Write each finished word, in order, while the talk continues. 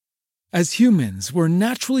As humans, we're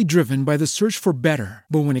naturally driven by the search for better.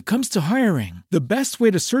 But when it comes to hiring, the best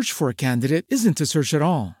way to search for a candidate isn't to search at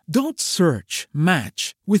all. Don't search,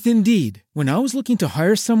 match with Indeed. When I was looking to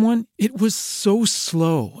hire someone, it was so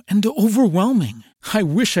slow and overwhelming. I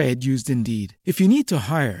wish I had used Indeed. If you need to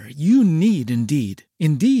hire, you need Indeed.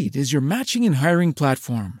 Indeed is your matching and hiring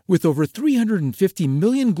platform with over 350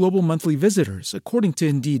 million global monthly visitors, according to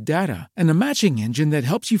Indeed data, and a matching engine that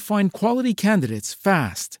helps you find quality candidates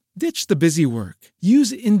fast. Ditch the busy work.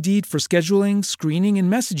 Use Indeed for scheduling, screening,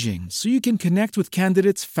 and messaging so you can connect with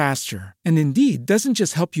candidates faster. And Indeed doesn't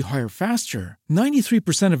just help you hire faster.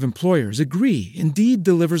 93% of employers agree Indeed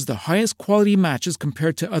delivers the highest quality matches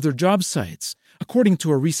compared to other job sites, according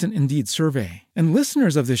to a recent Indeed survey. And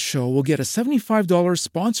listeners of this show will get a $75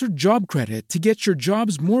 sponsored job credit to get your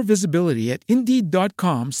jobs more visibility at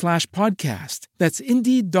Indeed.com/podcast. That's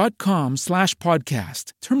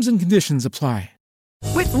Indeed.com/podcast. Terms and conditions apply.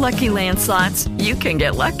 With Lucky Land Slots, you can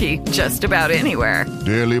get lucky just about anywhere.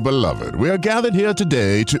 Dearly beloved, we are gathered here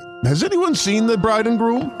today to... Has anyone seen the bride and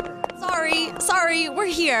groom? Sorry, we're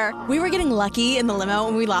here. We were getting lucky in the limo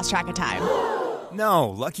and we lost track of time. No,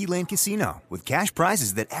 Lucky Land Casino, with cash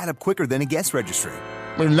prizes that add up quicker than a guest registry.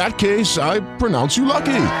 In that case, I pronounce you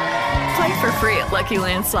lucky. Play for free at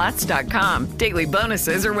LuckyLandSlots.com. Daily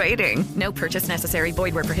bonuses are waiting. No purchase necessary.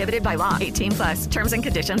 Void where prohibited by law. 18+. Terms and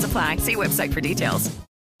conditions apply. See website for details.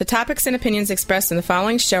 The topics and opinions expressed in the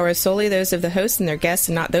following show are solely those of the host and their guests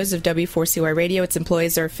and not those of W4CY Radio, its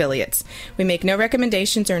employees, or affiliates. We make no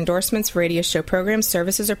recommendations or endorsements for radio show programs,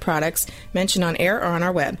 services, or products mentioned on air or on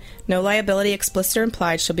our web. No liability, explicit or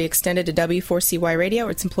implied, shall be extended to W4CY Radio or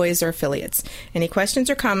its employees or affiliates. Any questions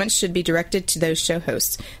or comments should be directed to those show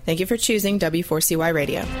hosts. Thank you for choosing W4CY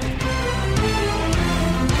Radio.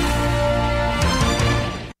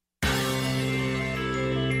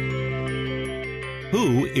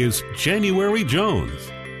 Who is January Jones?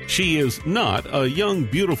 She is not a young,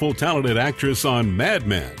 beautiful, talented actress on Mad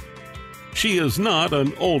Men. She is not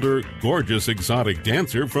an older, gorgeous, exotic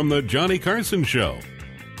dancer from the Johnny Carson Show.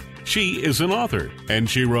 She is an author, and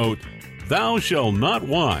she wrote Thou Shalt Not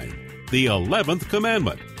Whine, the 11th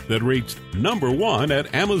Commandment, that reached #1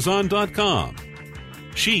 at Amazon.com.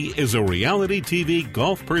 She is a reality TV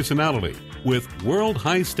golf personality with World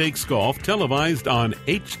High Stakes Golf televised on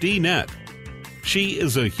HDNet. She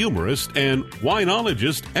is a humorist and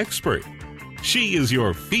winologist expert. She is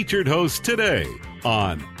your featured host today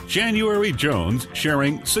on January Jones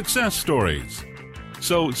Sharing Success Stories.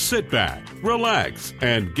 So sit back, relax,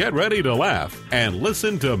 and get ready to laugh and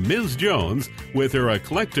listen to Ms. Jones with her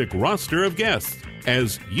eclectic roster of guests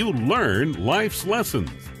as you learn life's lessons.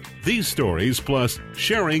 These stories plus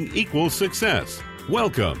sharing equals success.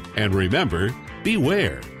 Welcome, and remember,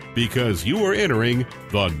 beware, because you are entering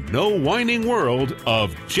the no whining world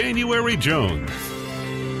of January Jones.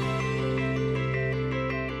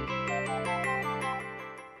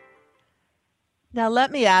 Now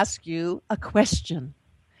let me ask you a question.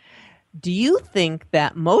 Do you think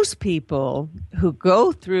that most people who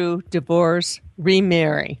go through divorce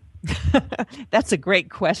remarry? That's a great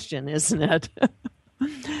question, isn't it?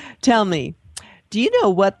 Tell me, do you know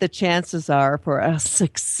what the chances are for a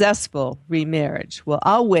successful remarriage? Well,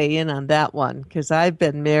 I'll weigh in on that one because I've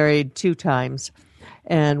been married 2 times,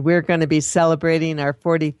 and we're going to be celebrating our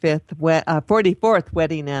 44th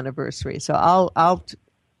wedding anniversary. So I'll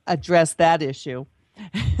address that issue.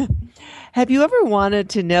 Have you ever wanted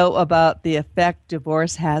to know about the effect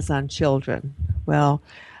divorce has on children? Well,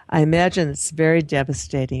 I imagine it's very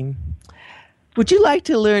devastating. Would you like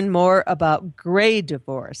to learn more about gray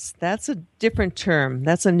divorce? That's a different term.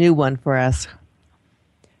 That's a new one for us.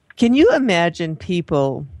 Can you imagine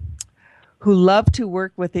people who love to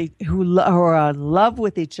work with who are in love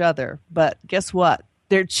with each other, but guess what?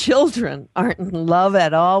 Their children aren't in love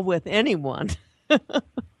at all with anyone.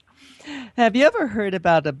 Have you ever heard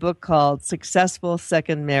about a book called Successful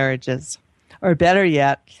Second Marriages? Or better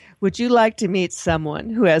yet, would you like to meet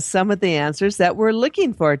someone who has some of the answers that we're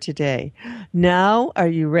looking for today? Now, are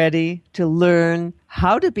you ready to learn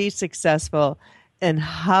how to be successful and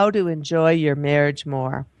how to enjoy your marriage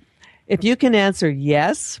more? If you can answer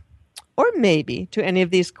yes or maybe to any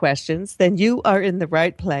of these questions, then you are in the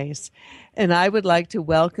right place. And I would like to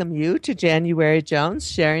welcome you to January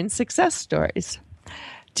Jones Sharing Success Stories.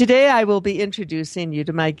 Today, I will be introducing you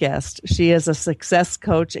to my guest. She is a success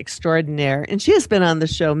coach extraordinaire, and she has been on the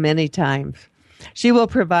show many times. She will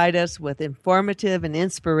provide us with informative and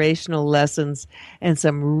inspirational lessons and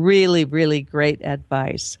some really, really great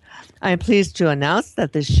advice. I am pleased to announce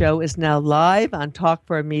that this show is now live on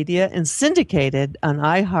Talk4Media and syndicated on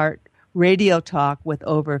iHeart radio talk with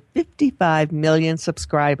over 55 million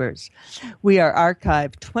subscribers. We are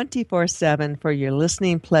archived 24/7 for your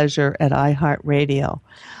listening pleasure at iHeartRadio.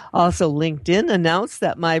 Also, LinkedIn announced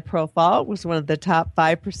that my profile was one of the top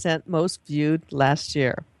 5% most viewed last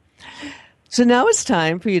year. So now it's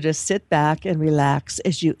time for you to sit back and relax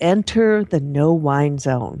as you enter the no wine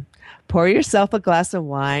zone. Pour yourself a glass of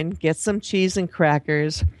wine, get some cheese and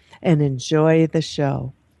crackers, and enjoy the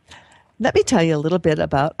show. Let me tell you a little bit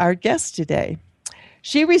about our guest today.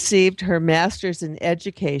 She received her master's in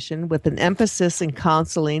education with an emphasis in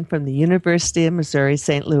counseling from the University of Missouri,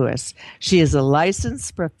 St. Louis. She is a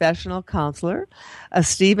licensed professional counselor, a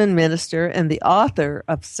Stephen minister, and the author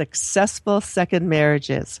of Successful Second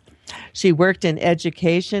Marriages. She worked in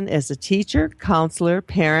education as a teacher, counselor,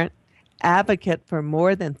 parent, advocate for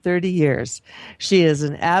more than 30 years. She is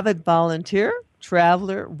an avid volunteer,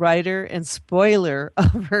 traveler, writer, and spoiler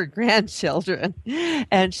of her grandchildren.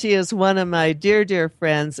 And she is one of my dear, dear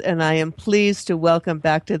friends, and I am pleased to welcome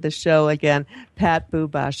back to the show again, Pat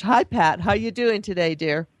Bubash. Hi, Pat. How are you doing today,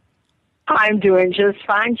 dear? I'm doing just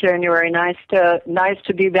fine, January. Nice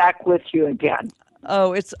to be back with you again.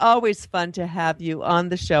 Oh, it's always fun to have you on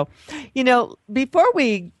the show. You know, before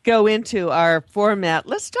we go into our format,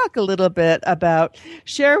 let's talk a little bit about,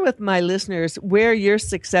 share with my listeners where your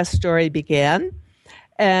success story began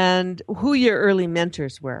and who your early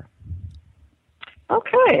mentors were.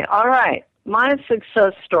 Okay, all right. My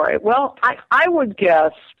success story. Well, I would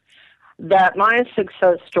guess that my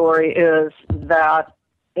success story is that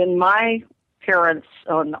in my parents,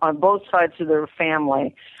 on both sides of their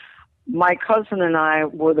family, my cousin and I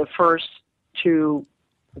were the first to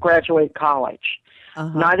graduate college.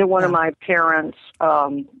 Neither one of my parents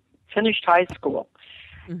finished high school.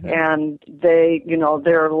 And they,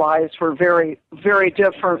 their lives were very, very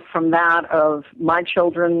different from that of my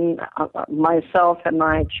children, myself and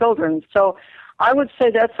my children. So I would say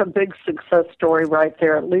that's a big success story right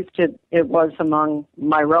there. At least it was among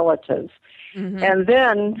my relatives. And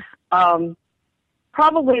then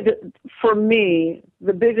probably for me,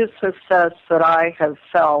 the biggest success that I have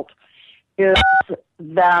felt is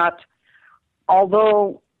that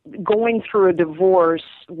although going through a divorce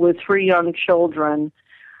with 3 young children,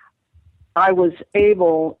 I was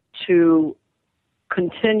able to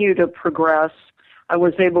continue to progress. I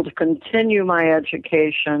was able to continue my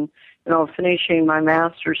education, finishing my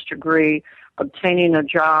master's degree, obtaining a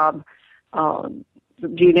job,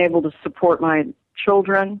 being able to support my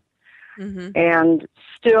children, and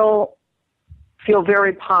still feel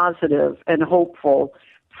very positive and hopeful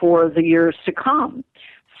for the years to come.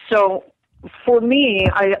 So for me,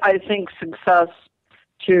 I think success,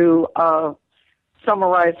 to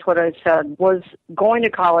summarize what I said, was going to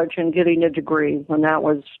college and getting a degree when that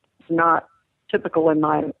was not typical in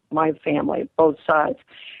my family, both sides.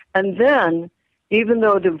 And then, even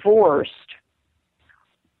though divorced,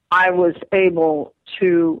 I was able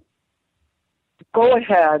to go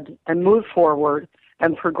ahead and move forward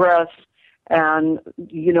and progress and,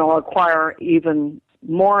 acquire even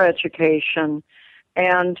more education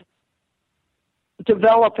and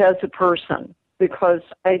develop as a person. Because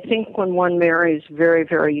I think when one marries very,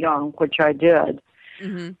 very young, which I did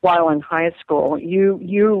while in high school,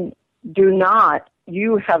 you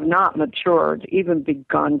have not matured, even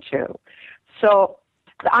begun to. So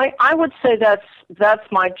I would say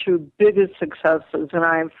that's my 2 biggest successes, and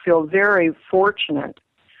I feel very fortunate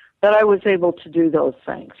that I was able to do those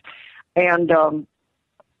things. And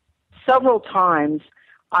several times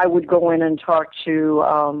I would go in and talk to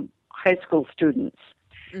high school students,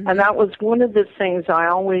 and that was one of the things I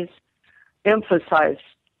always emphasized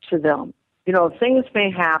to them. Things may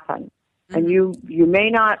happen, and you may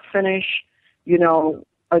not finish,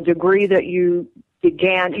 a degree that you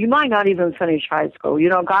began. You might not even finish high school,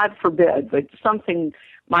 God forbid, but something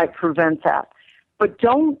might prevent that. But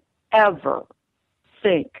don't ever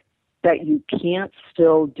think that you can't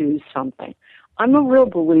still do something. I'm a real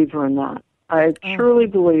believer in that. I truly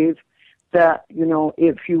believe that,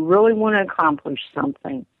 if you really want to accomplish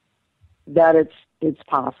something, that it's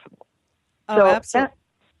possible. Oh, so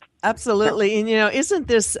absolutely. And, isn't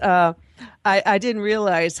this, I didn't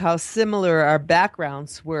realize how similar our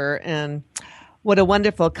backgrounds were, and what a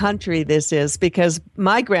wonderful country this is, because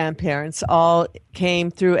my grandparents all came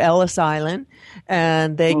through Ellis Island,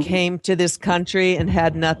 and they came to this country and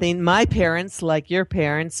had nothing. My parents, like your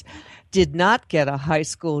parents, did not get a high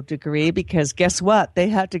school degree because guess what? They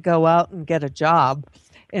had to go out and get a job,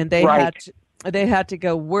 and they had they had to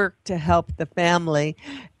go work to help the family.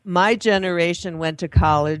 My generation went to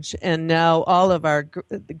college, and now all of our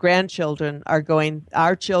grandchildren are going,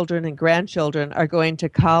 our children and grandchildren are going to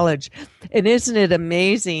college. And isn't it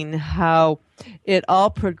amazing how it all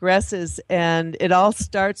progresses, and it all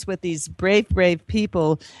starts with these brave, brave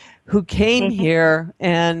people who came here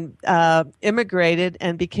and immigrated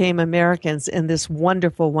and became Americans in this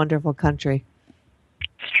wonderful, wonderful country.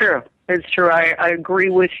 It's true. It's true. I agree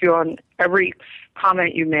with you on every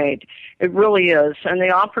comment you made. It really is. And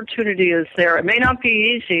the opportunity is there. It may not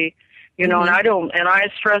be easy, you know, and I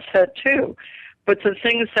stress that too. But the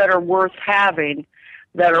things that are worth having,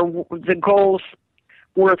 that are the goals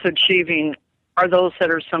worth achieving, are those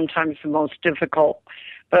that are sometimes the most difficult.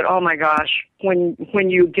 But oh my gosh, when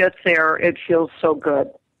you get there, it feels so good.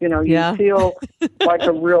 You know, you feel like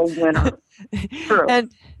a real winner. True.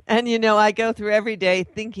 And, you know, I go through every day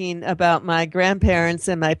thinking about my grandparents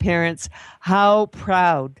and my parents, how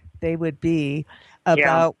proud they would be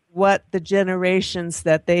about what the generations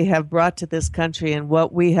that they have brought to this country and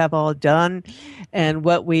what we have all done and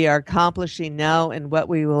what we are accomplishing now and what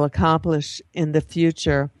we will accomplish in the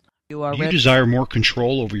future. Do you desire more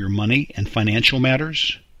control over your money and financial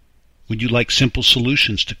matters? Would you like simple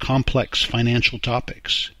solutions to complex financial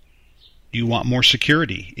topics? Do you want more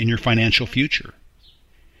security in your financial future?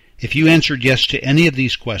 If you answered yes to any of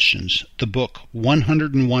these questions, the book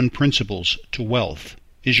 101 Principles to Wealth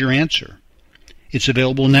is your answer. It's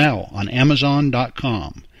available now on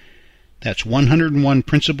Amazon.com. That's 101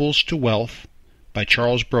 Principles to Wealth by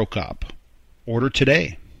Charles Brokop. Order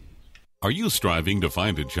today. Are you striving to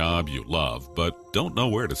find a job you love but don't know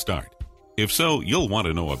where to start? If so, you'll want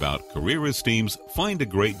to know about Career Esteem's Find a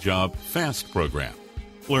Great Job Fast program.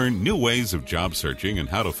 Learn new ways of job searching and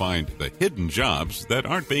how to find the hidden jobs that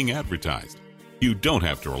aren't being advertised. You don't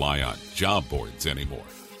have to rely on job boards anymore.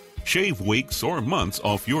 Shave weeks or months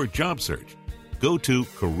off your job search. Go to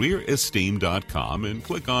CareerEsteem.com and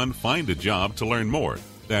click on Find a Job to learn more.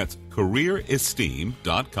 That's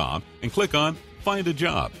CareerEsteem.com and click on Find a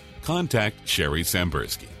Job. Contact Sherry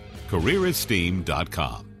Sambursky.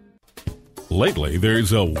 CareerEsteem.com. Lately,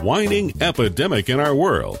 there's a whining epidemic in our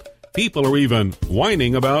world. People are even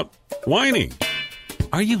whining about whining.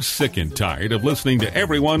 Are you sick and tired of listening to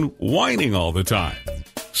everyone whining all the time?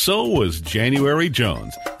 So was January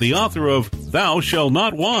Jones, the author of Thou Shalt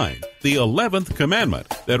Not Whine, the 11th commandment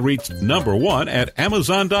that reached #1 at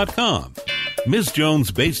Amazon.com. Ms.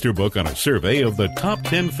 Jones based her book on a survey of the top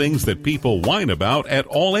 10 things that people whine about at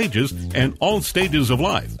all ages and all stages of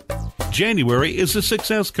life. January is a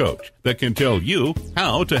success coach that can tell you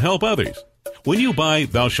how to help others. When you buy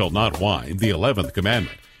Thou Shalt Not Whine, the 11th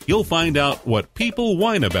commandment, you'll find out what people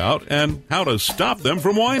whine about and how to stop them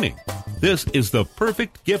from whining. This is the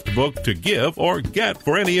perfect gift book to give or get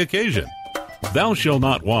for any occasion. Thou Shalt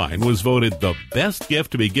Not Whine was voted the best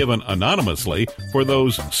gift to be given anonymously for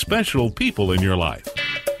those special people in your life.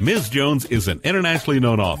 Ms. Jones is an internationally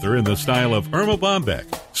known author in the style of Irma Bombeck,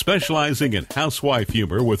 specializing in housewife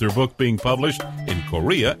humor with her book being published in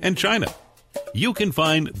Korea and China. You can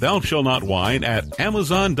find Thou Shalt Not Whine at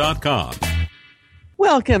Amazon.com.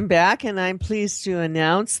 Welcome back, and I'm pleased to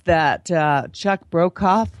announce that Chuck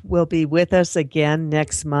Brokoff will be with us again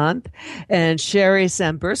next month, and Sherry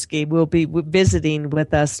Sambursky will be visiting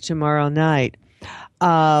with us tomorrow night.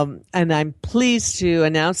 And I'm pleased to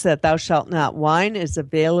announce that Thou Shalt Not Whine is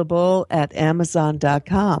available at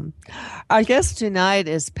Amazon.com. Our guest tonight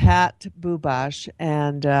is Pat Bubash,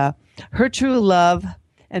 and her true love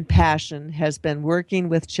and passion has been working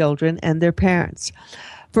with children and their parents.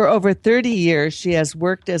 For over 30 years, she has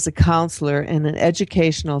worked as a counselor in an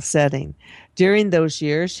educational setting. During those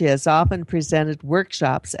years, she has often presented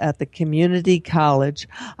workshops at the community college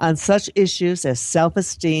on such issues as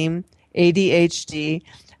self-esteem, ADHD,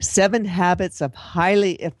 7 habits of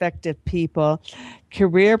highly effective people,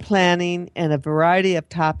 career planning, and a variety of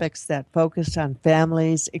topics that focused on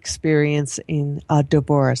families experiencing a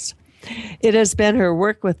divorce. It has been her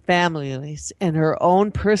work with families and her own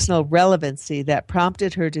personal relevancy that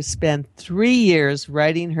prompted her to spend 3 years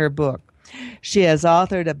writing her book. She has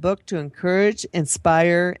authored a book to encourage,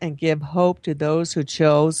 inspire, and give hope to those who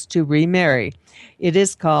chose to remarry. It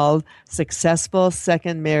is called Successful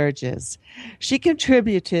Second Marriages. She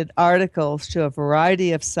contributed articles to a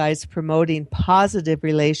variety of sites promoting positive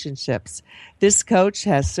relationships. This coach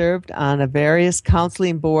has served on various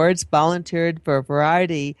counseling boards, volunteered for a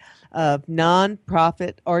variety of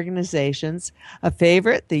non-profit organizations, a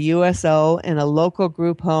favorite, the USO, and a local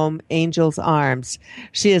group home, Angels Arms.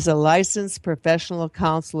 She is a licensed professional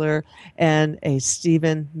counselor and a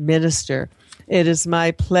Stephen minister. It is my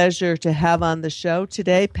pleasure to have on the show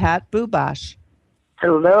today Pat Bubash.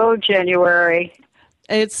 Hello, January.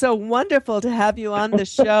 It's so wonderful to have you on the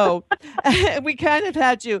show. We kind of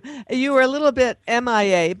had you were a little bit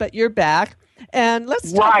MIA, but you're back. And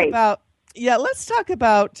let's talk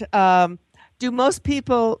about, do most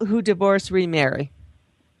people who divorce remarry?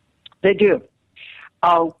 They do.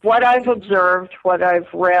 What I've observed, what I've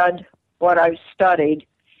read, what I've studied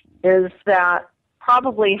is that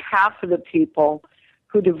probably half of the people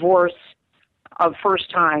who divorce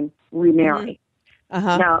first time remarry.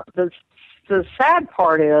 Uh-huh. Now, the sad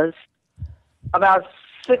part is about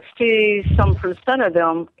 60% of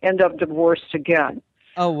them end up divorced again.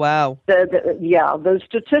 Oh, wow. The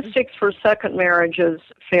statistics for second marriages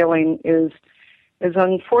failing is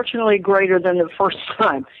unfortunately greater than the first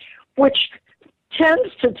time, which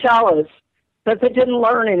tends to tell us that they didn't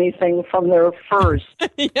learn anything from their first,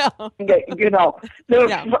 their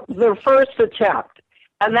first attempt.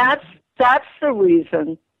 And that's the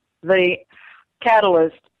reason, the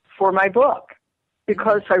catalyst for my book,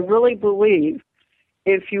 because I really believe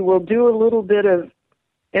if you will do a little bit of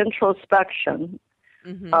introspection,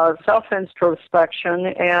 self-introspection,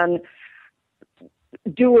 and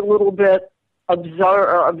do a little bit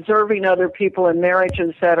observing other people in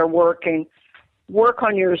marriages that are working, work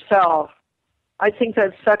on yourself, I think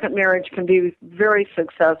that second marriage can be very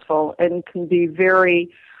successful and can be very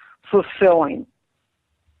fulfilling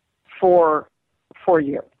for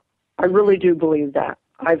you. I really do believe that.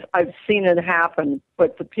 I've seen it happen,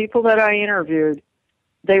 but the people that I interviewed,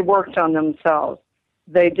 they worked on themselves.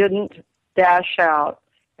 They didn't dash out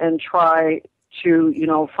and try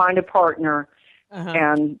to, find a partner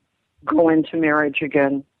and go into marriage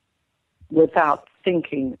again without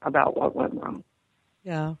thinking about what went wrong.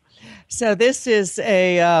 Yeah. So this is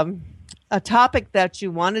a topic that you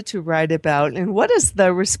wanted to write about. And what has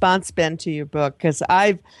the response been to your book? Because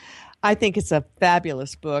I think it's a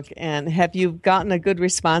fabulous book. And have you gotten a good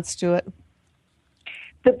response to it?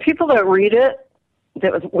 The people that read it,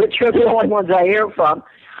 which are the only ones I hear from,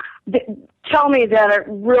 tell me that it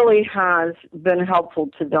really has been helpful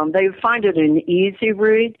to them. They find it an easy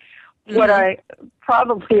read. What I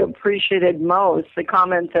probably appreciated most, the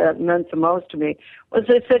comment that meant the most to me, was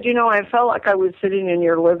they said, I felt like I was sitting in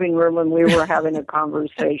your living room and we were having a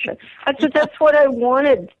conversation. I said, that's what I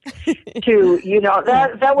wanted to,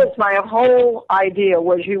 that was my whole idea,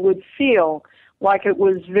 was you would feel like it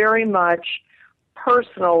was very much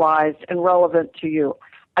personalized and relevant to you.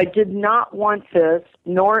 I did not want this,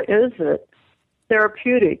 nor is it,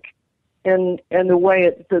 therapeutic in the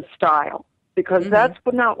way the style, because that's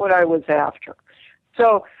not what I was after.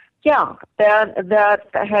 So, yeah,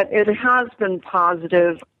 it has been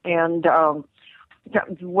positive, and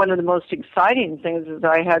one of the most exciting things is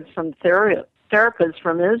I had some therapists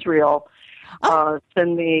from Israel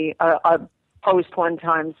send me a post one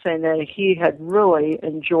time saying that he had really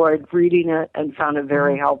enjoyed reading it and found it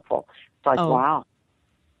very helpful. It's like, wow,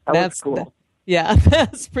 that's cool.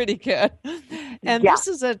 That's pretty good. And this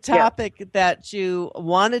is a topic that you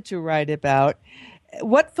wanted to write about.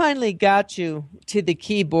 What finally got you to the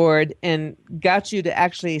keyboard and got you to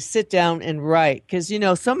actually sit down and write? Because,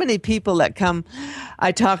 so many people that come,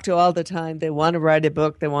 I talk to all the time, they want to write a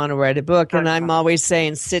book, and I'm always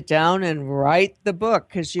saying, sit down and write the book,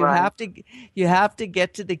 because you have to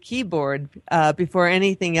get to the keyboard before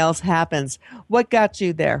anything else happens. What got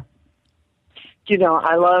you there?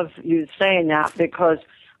 I love you saying that, because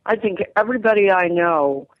I think everybody I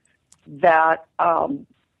know that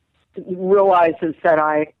realizes that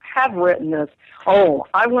I have written this,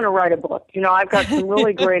 I want to write a book. I've got some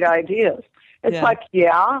really great ideas. It's like,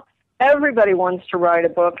 everybody wants to write a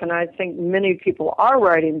book, and I think many people are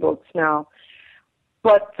writing books now.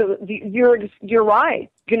 But you're right.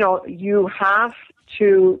 You have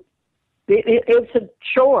to, it's a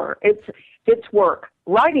chore. It's work.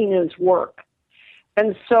 Writing is work.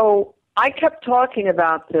 And so I kept talking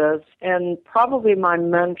about this, and probably my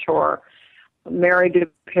mentor, Mary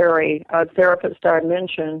DuPerry, a therapist I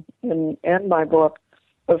mentioned in my book,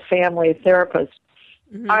 a family therapist,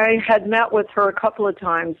 I had met with her a couple of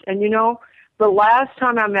times. And, the last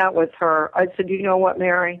time I met with her, I said, you know what,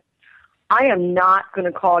 Mary? I am not going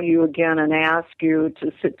to call you again and ask you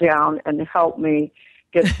to sit down and help me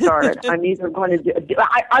get started. I'm either going to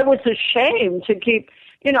I was ashamed to keep...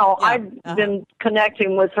 I've been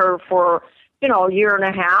connecting with her for, a year and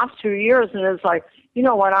a half, 2 years, and it's like, you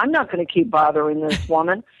know what, I'm not going to keep bothering this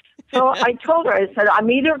woman. So I told her, I said,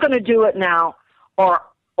 I'm either going to do it now or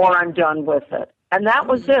I'm done with it. And that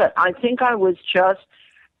was it. I think I was just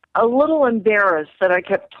a little embarrassed that I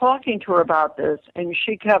kept talking to her about this, and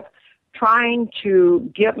she kept trying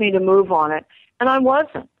to get me to move on it. and I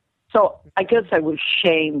wasn't. So I guess I was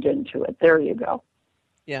shamed into it. There you go.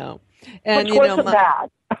 Yeah. And which wasn't bad.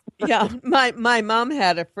 Yeah, my mom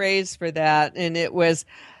had a phrase for that, and it was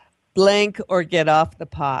blank or get off the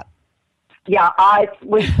pot. Yeah, I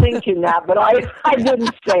was thinking that, but I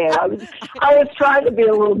didn't say it. I was trying to be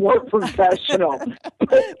a little more professional.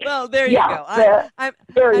 Well, there you go. I'm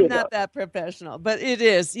not that professional, but it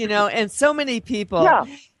is, and so many people,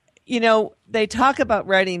 they talk about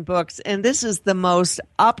writing books, and this is the most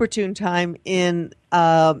opportune time in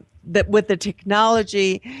with the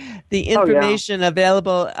technology, the information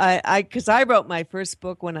available. Because I wrote my first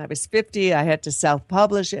book when I was 50. I had to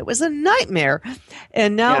self-publish. It was a nightmare.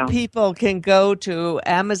 And now people can go to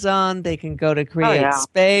Amazon. They can go to Create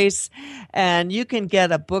Space, and you can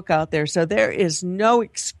get a book out there. So there is no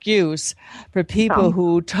excuse for people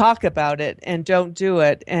who talk about it and don't do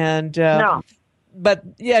it. And but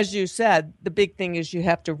as you said, the big thing is you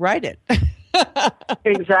have to write it.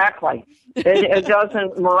 Exactly. It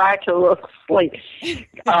doesn't miraculously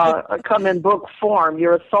come in book form.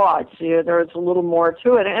 Your thoughts, there's a little more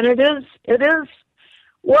to it, and it is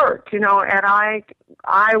work, And I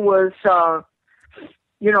was,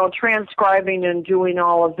 transcribing and doing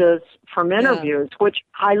all of this from interviews, which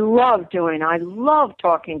I love doing. I love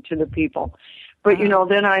talking to the people, but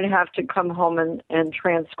then I'd have to come home and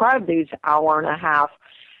transcribe these hour-and-a-half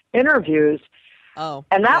interviews. Oh,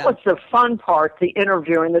 and that was the fun part, the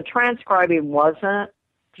interviewing. The transcribing wasn't.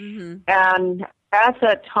 Mm-hmm. And at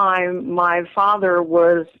that time, my father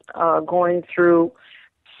was going through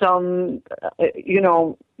some,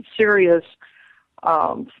 serious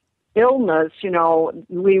illness.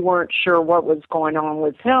 We weren't sure what was going on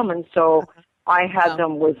with him. And so I had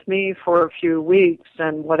them with me for a few weeks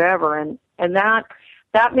and whatever. And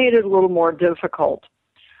that made it a little more difficult.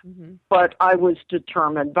 Mm-hmm. But I was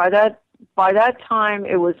determined. By that time,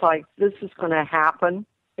 it was like, this is going to happen.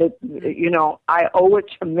 I owe it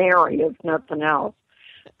to Mary, if nothing else.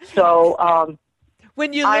 So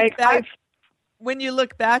when you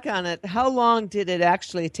look back on it, how long did it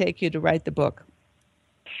actually take you to write the book?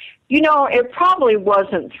 It probably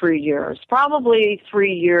wasn't 3 years. Probably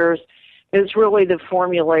 3 years is really the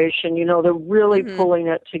formulation. They're really pulling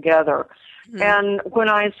it together. Mm-hmm. And when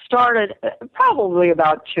I started, probably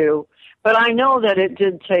about 2. But I know that it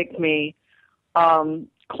did take me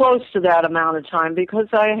close to that amount of time because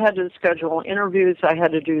I had to schedule interviews. I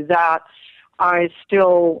had to do that. I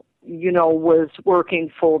still, was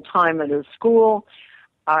working full-time at a school.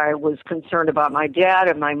 I was concerned about my dad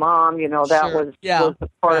and my mom. That was a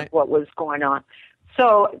part of what was going on.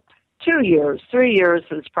 So 2 years, 3 years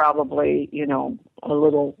is probably, a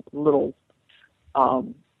little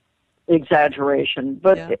exaggeration,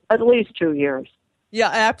 but at least 2 years. Yeah,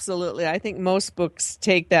 absolutely. I think most books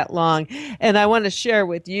take that long. And I want to share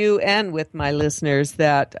with you and with my listeners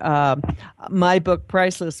that my book,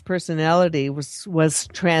 Priceless Personality, was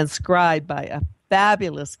transcribed by a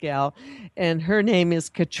fabulous gal, and her name is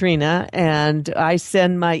Katrina, and I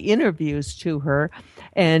send my interviews to her,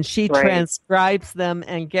 and she transcribes them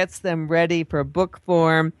and gets them ready for book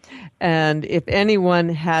form. And if anyone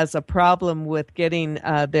has a problem with getting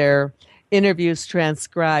their interviews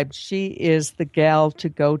transcribed, she is the gal to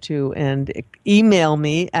go to. And email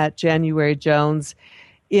me at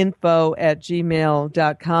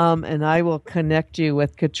januaryjonesinfo@gmail.com, and I will connect you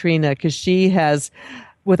with Katrina, because she has,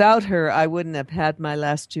 without her, I wouldn't have had my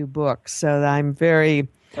last 2 books. So I'm very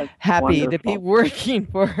happy to be working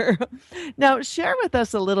for her. Now, share with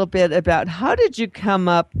us a little bit about how did you come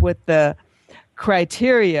up with the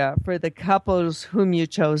criteria for the couples whom you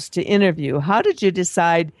chose to interview? How did you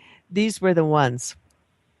decide these were the ones?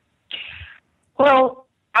 Well,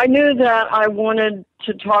 I knew that I wanted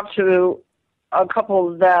to talk to a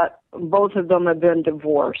couple that both of them had been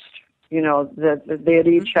divorced, that they had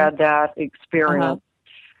each had that experience.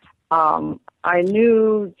 I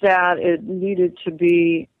knew that it needed to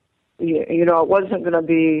be, it wasn't going to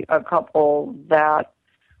be a couple that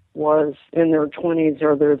was in their 20s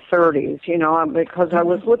or their 30s, because I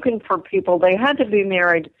was looking for people. They had to be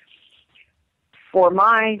married, for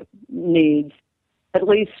my needs, at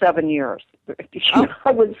least 7 years.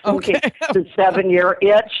 I was thinking the 7-year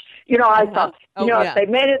itch. I thought, if they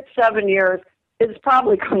made it 7 years, it's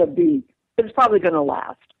probably going to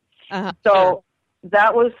last. So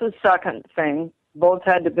that was the second thing. Both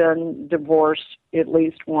had to been divorced at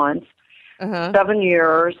least once. 7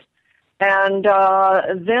 years. And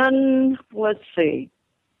then, let's see.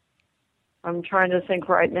 I'm trying to think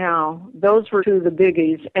right now. Those were 2 of the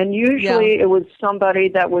biggies. And usually it was somebody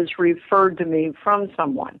that was referred to me from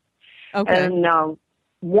someone. Okay. And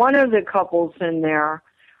one of the couples in there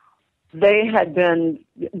they had been,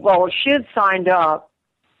 she had signed up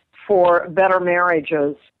for Better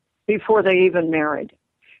Marriages before they even married.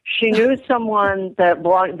 She knew someone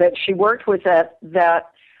that she worked with that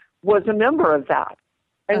was a member of that.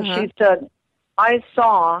 And she said, I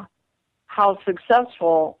saw how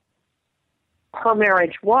successful her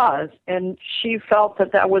marriage was, and she felt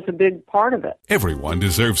that was a big part of it. Everyone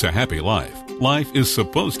deserves a happy life. Life is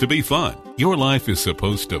supposed to be fun. Your life is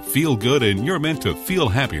supposed to feel good, and you're meant to feel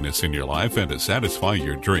happiness in your life and to satisfy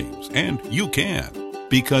your dreams. And you can.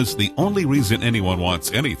 Because the only reason anyone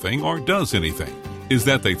wants anything or does anything is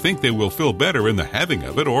that they think they will feel better in the having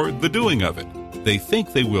of it or the doing of it. They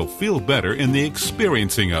think they will feel better in the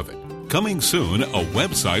experiencing of it. Coming soon, a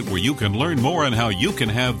website where you can learn more on how you can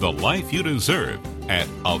have the life you deserve at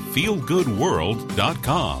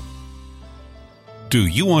afeelgoodworld.com. Do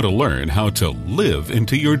you want to learn how to live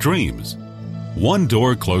into your dreams? One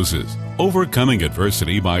Door Closes, Overcoming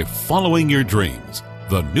Adversity by Following Your Dreams.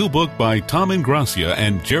 The new book by Tom Ingracia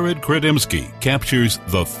and Jared Kredemsky captures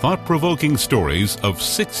the thought-provoking stories of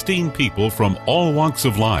 16 people from all walks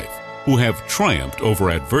of life who have triumphed over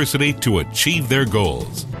adversity to achieve their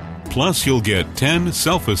goals. Plus, you'll get 10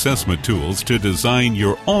 self-assessment tools to design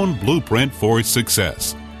your own blueprint for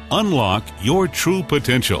success. Unlock your true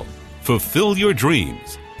potential. Fulfill your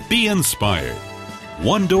dreams. Be inspired.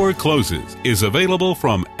 One Door Closes is available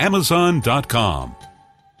from Amazon.com.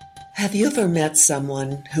 Have you ever met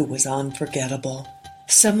someone who was unforgettable?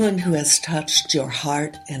 Someone who has touched your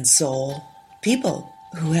heart and soul? People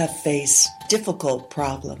who have faced difficult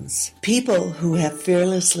problems. People who have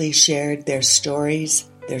fearlessly shared their stories,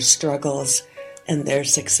 their struggles, and their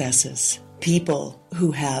successes. People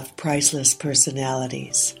who have priceless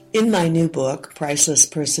personalities. In my new book, Priceless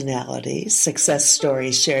Personalities, Success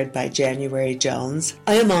Stories Shared by January Jones,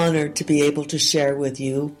 I am honored to be able to share with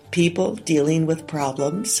you people dealing with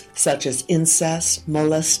problems such as incest,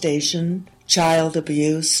 molestation, child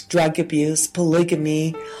abuse, drug abuse,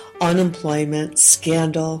 polygamy, unemployment,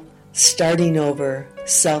 scandal, starting over,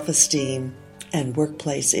 self-esteem, and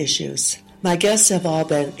workplace issues. My guests have all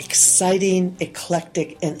been exciting,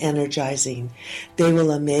 eclectic, and energizing. They will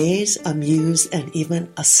amaze, amuse, and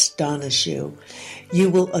even astonish you. You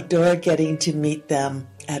will adore getting to meet them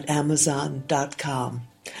at Amazon.com.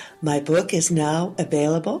 My book is now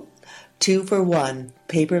available, 2 for 1,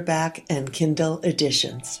 paperback and Kindle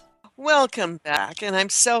editions. Welcome back, and I'm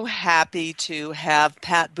so happy to have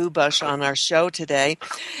Pat Bubush on our show today.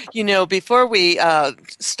 You know, before we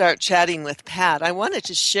start chatting with Pat, I wanted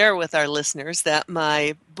to share with our listeners that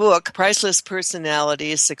my book, Priceless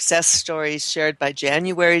Personalities, Success Stories Shared by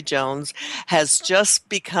January Jones, has just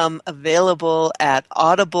become available at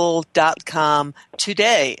audible.com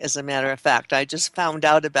today, as a matter of fact. I just found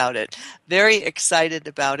out about it. Very excited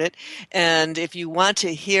about it. And if you want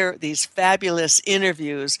to hear these fabulous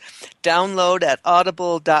interviews, download at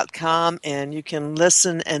audible.com and you can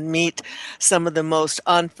listen and meet some of the most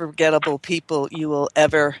unforgettable people you will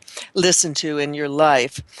ever listen to in your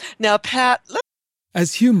life. Now, Pat,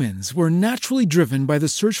 As humans, we're naturally driven by the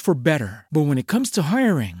search for better. But when it comes to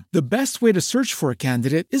hiring, the best way to search for a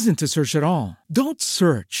candidate isn't to search at all. Don't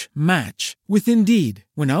search, match with Indeed.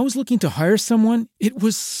 When I was looking to hire someone, it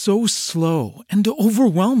was so slow and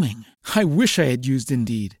overwhelming. I wish I had used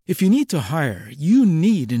Indeed. If you need to hire, you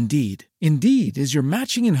need Indeed. Indeed is your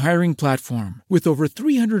matching and hiring platform with over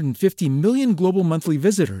 350 million global monthly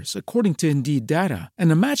visitors, according to Indeed data,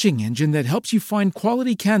 and a matching engine that helps you find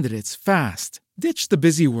quality candidates fast. Ditch the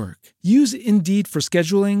busy work. Use Indeed for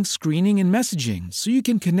scheduling, screening, and messaging so you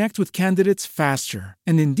can connect with candidates faster.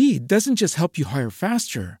 And Indeed doesn't just help you hire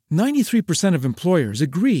faster. 93% of employers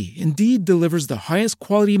agree Indeed delivers the highest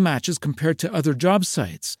quality matches compared to other job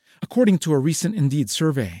sites, according to a recent Indeed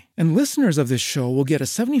survey. And listeners of this show will get a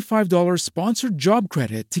 $75 sponsored job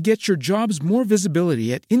credit to get your jobs more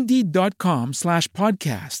visibility at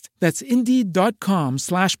Indeed.com/podcast. That's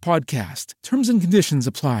Indeed.com/podcast. Terms and conditions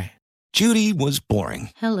apply. Judy was boring.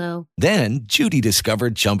 Hello. Then Judy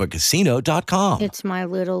discovered ChumbaCasino.com. It's my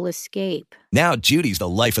little escape. Now Judy's the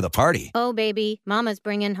life of the party. Oh, baby, mama's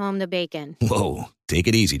bringing home the bacon. Whoa, take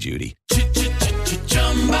it easy, Judy.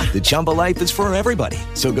 The Chumba life is for everybody.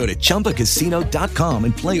 So go to ChumbaCasino.com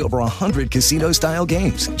and play over 100 casino-style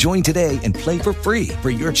games. Join today and play for free for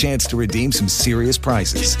your chance to redeem some serious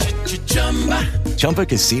prizes.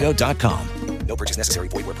 ChumbaCasino.com. No purchase necessary.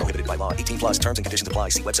 Void where prohibited by law. 18+ terms and conditions apply.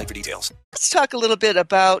 See website for details. let's talk a little bit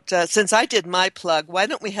about, since I did my plug, why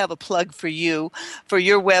don't we have a plug for you, for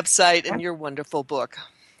your website and your wonderful book?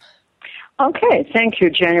 Okay, thank you,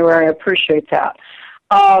 January. I appreciate that.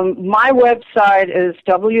 My website is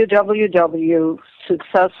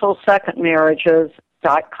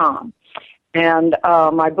www.successfulsecondmarriages.com. And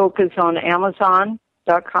my book is on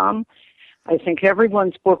Amazon.com. I think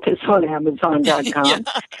everyone's book is on Amazon.com. Yeah,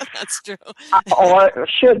 that's true. Or it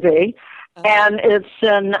should be. And it's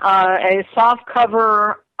in a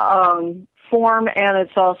softcover form, and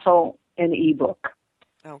it's also an ebook.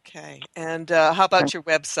 Okay. And how about your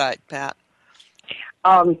website, Pat?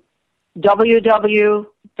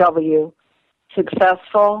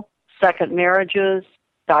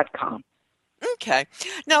 www.successfulsecondmarriages.com. Okay.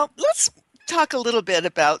 Now, let's talk a little bit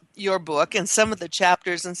about your book and some of the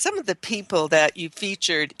chapters and some of the people that you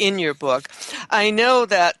featured in your book. I know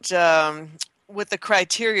that with the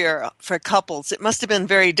criteria for couples, it must have been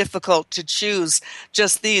very difficult to choose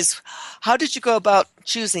just these. How did you go about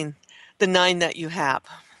choosing the 9 that you have?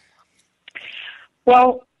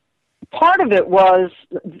 Well, part of it was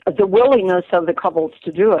the willingness of the couples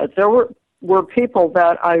to do it. There were people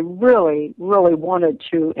that I really, really wanted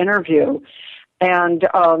to interview. And,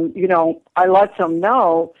 I let them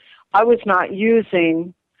know I was not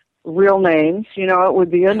using real names. It would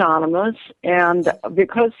be anonymous. And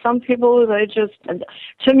because some people,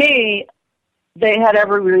 to me, they had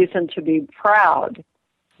every reason to be proud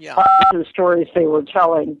of the stories they were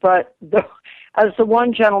telling. But as the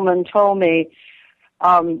one gentleman told me,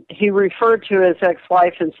 he referred to his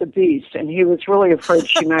ex-wife as a beast, and he was really afraid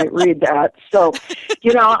she might read that. So,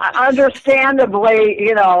 understandably, he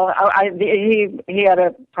had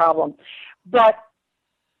a problem. But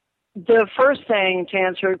the first thing, to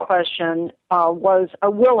answer your question, was a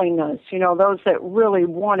willingness, those that really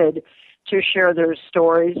wanted to share their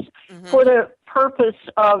stories for the purpose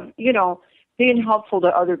of, being helpful to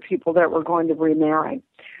other people that were going to remarry.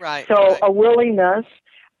 Right. So a willingness.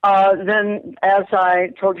 Then, as I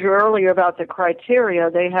told you earlier about the criteria,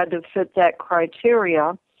 they had to fit that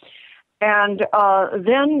criteria. And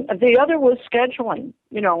then the other was scheduling.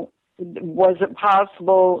 Was it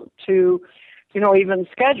possible to, even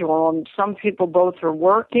schedule? And some people both are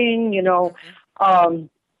working, I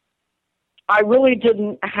really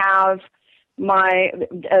didn't have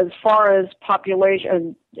as far as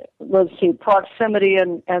population, proximity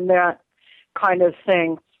and that kind of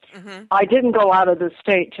thing. Mm-hmm. I didn't go out of the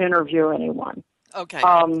state to interview anyone. Okay.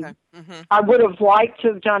 I would have liked to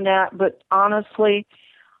have done that, but honestly,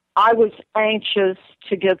 I was anxious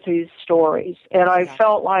to get these stories, and I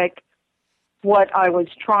felt like what I was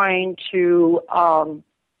trying to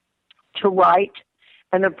write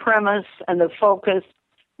and the premise and the focus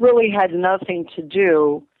really had nothing to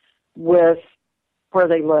do with where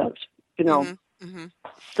they lived,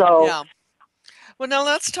 So. Yeah. Well, now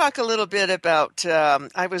let's talk a little bit about,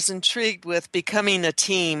 I was intrigued with Becoming a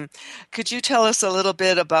Team. Could you tell us a little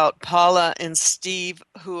bit about Paula and Steve,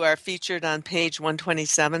 who are featured on page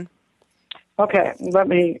 127? Okay, let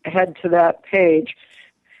me head to that page.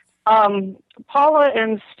 Paula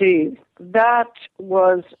and Steve, that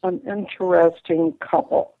was an interesting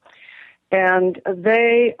couple. And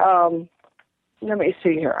they, let me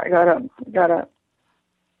see here. I gotta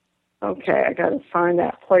find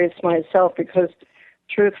that place myself because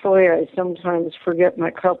truthfully, I sometimes forget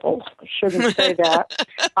my couples. I shouldn't say that.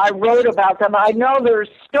 I wrote about them. I know their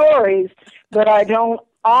stories, but I don't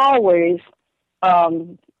always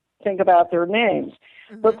think about their names.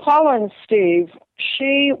 Mm-hmm. But Paula and Steve,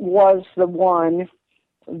 she was the one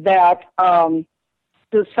that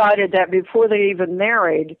decided that before they even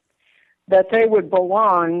married, that they would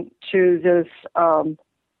belong to this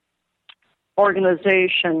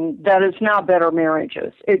organization that is now Better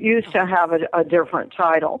Marriages. It used to have a different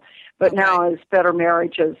title, but now it's Better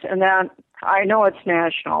Marriages. And that, I know it's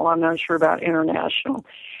national. I'm not sure about international.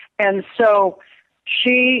 And so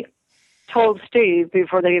she told Steve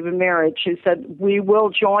before they even married, she said, we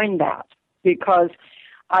will join that because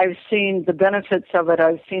I've seen the benefits of it.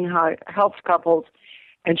 I've seen how it helps couples.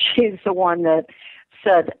 And she's the one that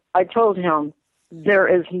said, I told him, there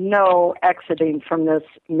is no exiting from this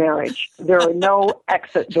marriage. There are no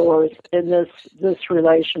exit doors in this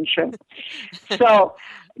relationship. So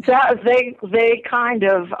that they kind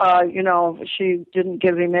of, she didn't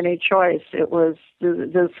give him any choice. This was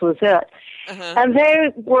it. Uh-huh. And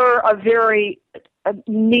they were a very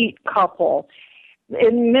neat couple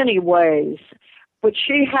in many ways. But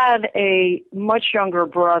she had a much younger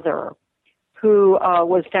brother who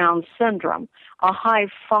was Down syndrome, a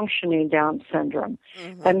high-functioning Down syndrome.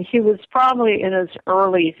 Mm-hmm. And he was probably in his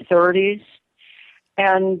early 30s,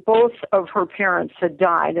 and both of her parents had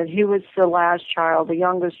died, and he was the last child, the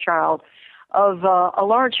youngest child, of a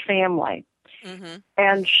large family. Mm-hmm.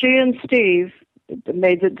 And she and Steve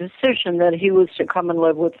made the decision that he was to come and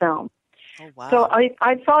live with them. Oh, wow. So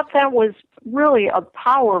I thought that was really a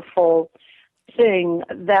powerful thing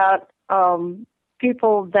that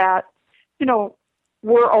people that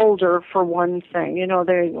were older for one thing.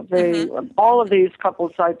 They all of these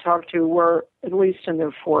couples I talked to were at least in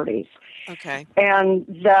their 40s. Okay. And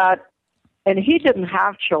he didn't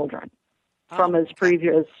have children from his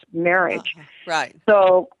previous marriage. Right.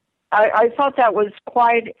 So I thought that was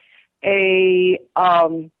quite a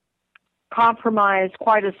compromise,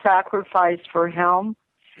 quite a sacrifice for him.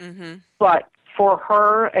 Mm-hmm. But for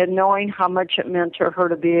her, and knowing how much it meant to her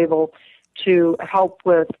to be able to help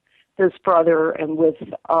with this brother and with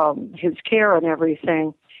his care and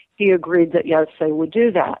everything, he agreed that, yes, they would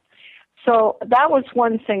do that. So that was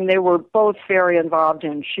one thing they were both very involved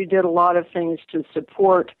in. She did a lot of things to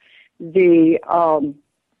support the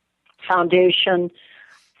foundation,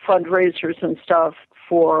 fundraisers and stuff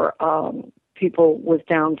for people with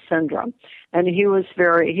Down syndrome. And he was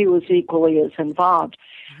equally as involved.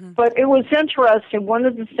 Mm-hmm. But it was interesting, one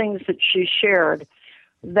of the things that she shared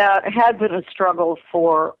that had been a struggle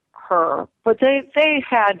for her, but they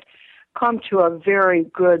had come to a very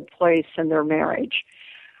good place in their marriage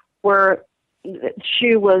where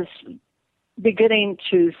she was beginning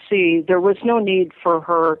to see there was no need for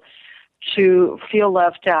her to feel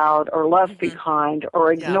left out or left behind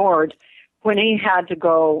or ignored when he had to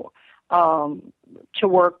go to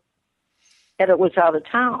work and it was out of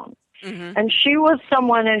town. Mm-hmm. And she was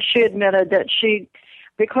someone, and she admitted that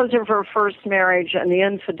because of her first marriage and the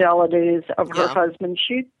infidelities of her husband,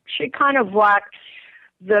 she kind of lacked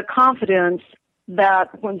the confidence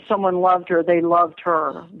that when someone loved her, they loved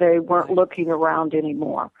her. They weren't looking around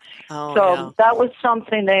anymore. That was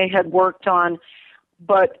something they had worked on,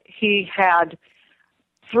 but he had,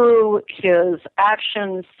 through his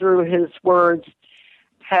actions, through his words,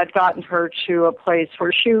 had gotten her to a place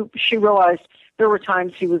where she realized there were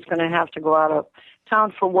times he was going to have to go out of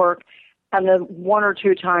town for work. And then one or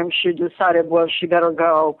two times she decided, well, she better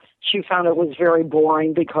go. She found it was very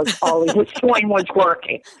boring because all he was doing was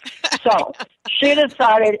working. So she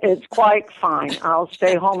decided it's quite fine. I'll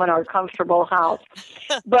stay home in our comfortable house.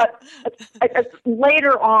 But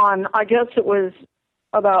later on, I guess it was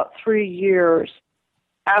about 3 years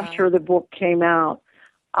after the book came out,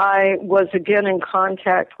 I was again in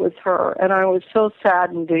contact with her, and I was so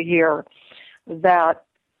saddened to hear that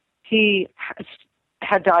he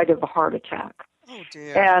had died of a heart attack. Oh,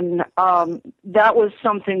 dear. And that was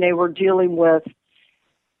something they were dealing with,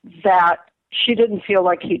 that she didn't feel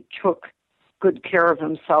like he took good care of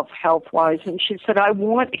himself health-wise. And she said, I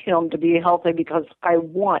want him to be healthy because I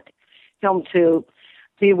want him to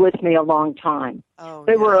be with me a long time.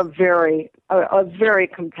 They were a very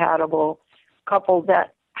compatible couple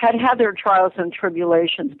that had their trials and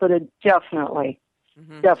tribulations, but it definitely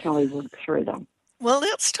worked through them. Well,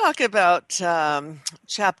 let's talk about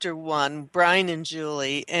chapter 1, Brian and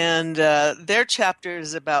Julie, and their chapter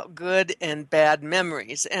is about good and bad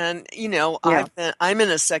memories. And, I'm in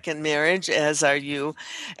a second marriage, as are you,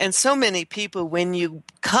 and so many people, when you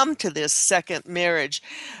come to this second marriage,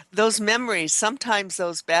 those memories, sometimes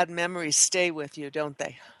those bad memories stay with you, don't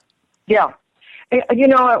they? Yeah. It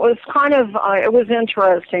was kind of, it was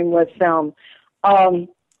interesting with them. I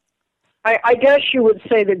guess you would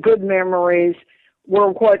say the good memories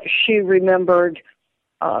were what she remembered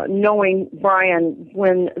knowing Brian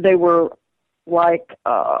when they were like,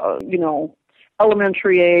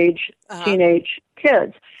 elementary age, teenage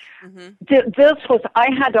kids. This was, I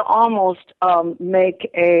had to almost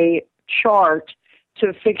make a chart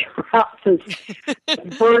to figure out this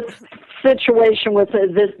birth situation with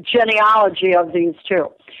this genealogy of these two.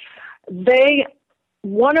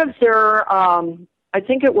 One of their, I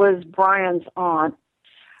think it was Brian's aunt,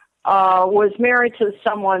 was married to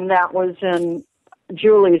someone that was in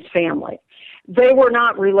Julie's family. They were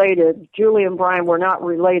not related. Julie and Brian were not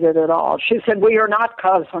related at all. She said, we are not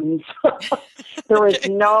cousins. There is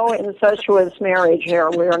no incestuous marriage here.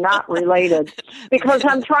 We are not related. Because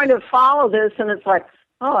I'm trying to follow this, and it's like,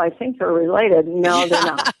 oh, I think they're related. No, they're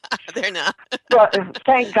not. They're not. But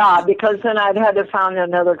thank God, because then I'd had to find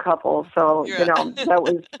another couple. So,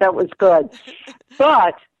 that was good.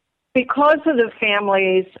 But because of the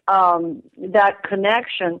families, that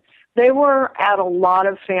connection, they were at a lot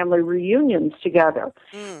of family reunions together.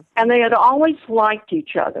 And they had always liked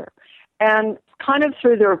each other. And kind of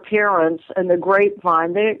through their parents and the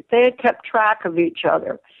grapevine, they had kept track of each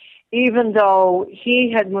other, even though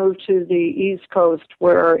he had moved to the East Coast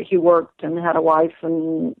where he worked and had a wife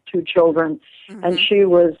and 2 children, and she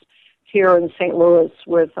was here in St. Louis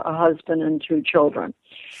with a husband and 2 children.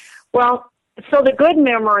 Well, so the good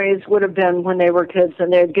memories would have been when they were kids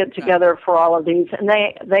and they'd get together for all of these. And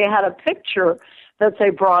they had a picture that they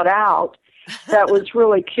brought out that was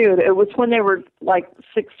really cute. It was when they were like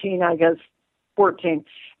 16, I guess, 14.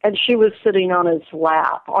 And she was sitting on his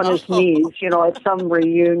lap, on his knees, at some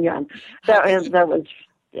reunion.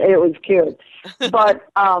 It was cute. But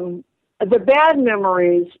the bad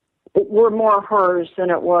memories were more hers than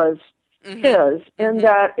it was his, in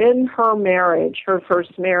that in her marriage, her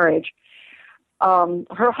first marriage,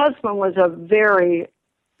 her husband was a very,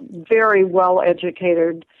 very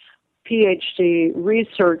well-educated PhD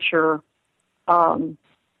researcher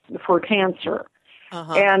for cancer.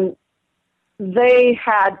 And they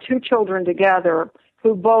had 2 children together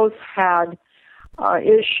who both had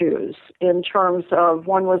issues in terms of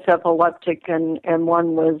one was epileptic and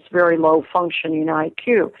one was very low functioning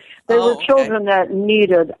IQ. They were children that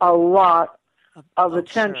needed a lot of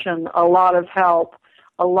attention, a lot of help,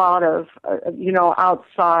 a lot of,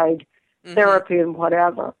 outside therapy and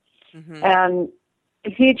whatever. And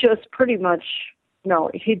he just pretty much,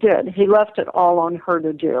 he did. He left it all on her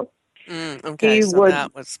to do.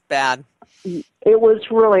 That was bad. It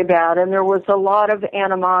was really bad, and there was a lot of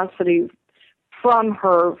animosity from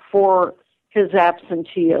her for his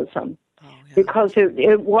absenteeism, because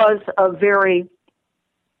it was a very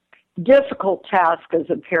difficult task as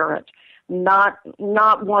a parent, not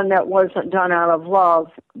one that wasn't done out of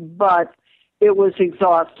love, but it was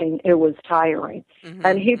exhausting, it was tiring,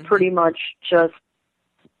 and he pretty much just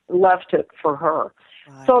left it for her.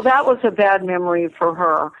 So that was a bad memory for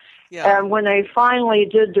her. And when they finally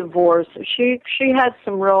did divorce, she had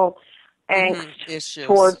some real angst issues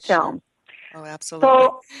towards him. Oh, absolutely.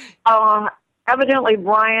 So evidently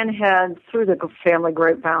Brian had, through the family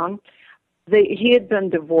grapevine, he had been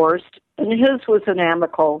divorced, and his was an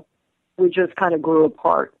amicable, we just kind of grew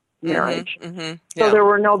apart marriage. So there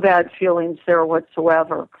were no bad feelings there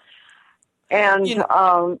whatsoever. And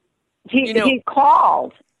he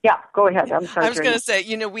called. Yeah, go ahead. I'm sorry. I was going to say,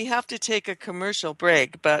 we have to take a commercial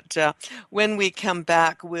break, but when we come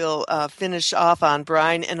back, we'll finish off on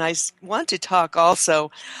Brian. And I want to talk also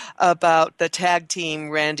about the tag team,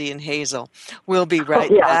 Randy and Hazel. We'll be right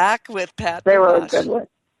back with Pat. They were a good one.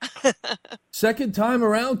 Second time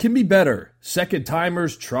around can be better. Second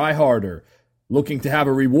timers try harder. Looking to have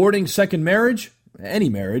a rewarding second marriage? Any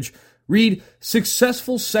marriage? Read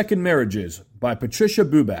Successful Second Marriages by Patricia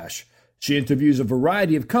Bubash. She interviews a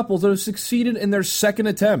variety of couples that have succeeded in their second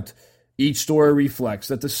attempt. Each story reflects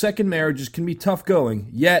that the second marriages can be tough going,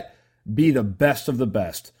 yet be the best of the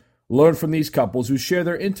best. Learn from these couples who share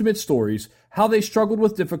their intimate stories, how they struggled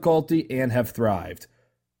with difficulty and have thrived.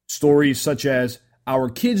 Stories such as, "Our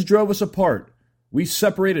kids drove us apart. We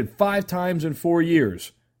separated 5 times in 4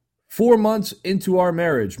 years. 4 months into our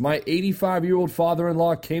marriage, my 85-year-old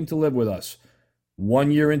father-in-law came to live with us.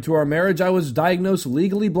 1 year into our marriage, I was diagnosed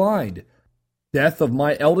legally blind. Death of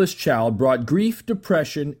my eldest child brought grief,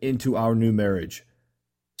 depression into our new marriage."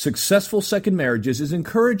 Successful Second Marriages is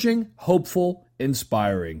encouraging, hopeful,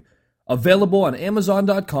 inspiring. Available on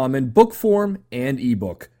Amazon.com in book form and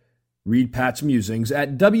ebook. Read Pat's musings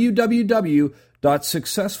at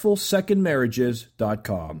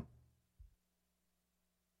www.successfulsecondmarriages.com.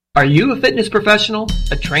 Are you a fitness professional,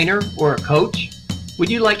 a trainer, or a coach? Would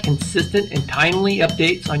you like consistent and timely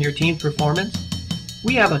updates on your team's performance?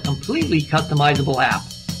 We have a completely customizable app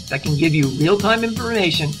that can give you real-time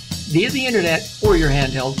information via the internet or your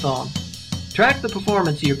handheld phone. Track the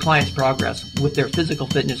performance of your client's progress with their physical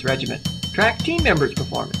fitness regimen. Track team members'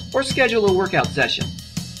 performance or schedule a workout session.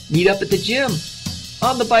 Meet up at the gym,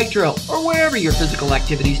 on the bike trail, or wherever your physical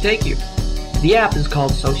activities take you. The app is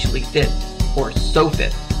called Socially Fit, or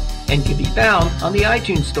SoFit, and can be found on the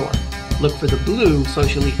iTunes Store. Look for the blue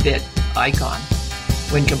Socially Fit icon.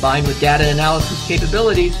 When combined with data analysis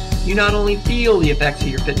capabilities, you not only feel the effects of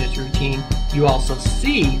your fitness routine, you also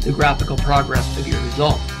see the graphical progress of your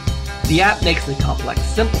results. The app makes the complex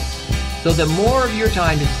simple, so that more of your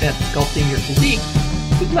time is spent sculpting your physique,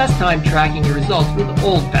 with less time tracking your results with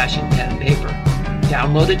old-fashioned pen and paper.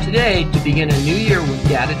 Download it today to begin a new year with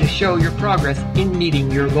data to show your progress in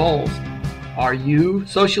meeting your goals. Are you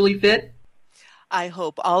socially fit? I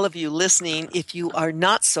hope all of you listening, if you are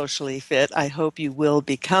not socially fit, I hope you will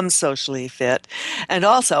become socially fit. And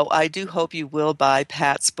also, I do hope you will buy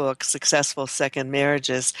Pat's book, Successful Second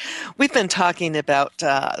Marriages. We've been talking about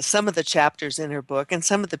some of the chapters in her book and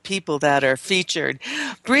some of the people that are featured.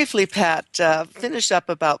 Briefly, Pat, finish up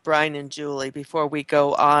about Brian and Julie before we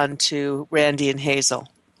go on to Randy and Hazel.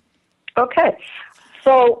 Okay.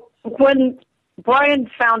 So when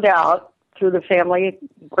Brian found out through the family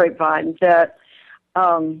grapevine that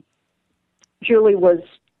Julie was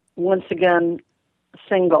once again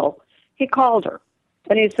single, he called her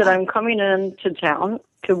and he said, "I'm coming into town.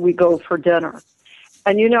 Could we go for dinner?"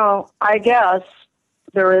 And I guess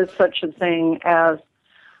there is such a thing as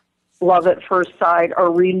love at first sight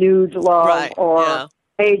or renewed love or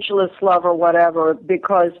ageless love or whatever,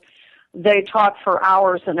 because they talked for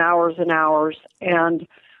hours and hours and hours and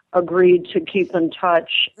agreed to keep in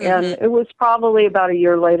touch. And it was probably about a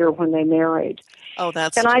year later when they married. Oh,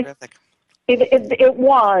 that's terrific. It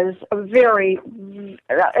was a very,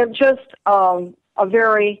 a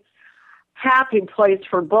very happy place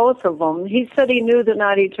for both of them. He said he knew the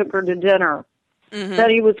night he took her to dinner that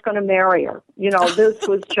he was going to marry her. This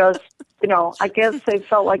was just, I guess they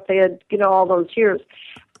felt like they had, all those years.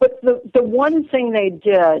 But the one thing they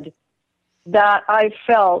did that I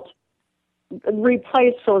felt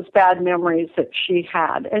replaced those bad memories that she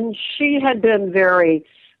had. And she had been very,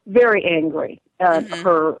 very angry at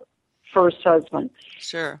her first husband.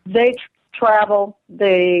 Sure. They travel.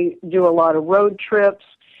 They do a lot of road trips.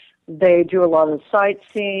 They do a lot of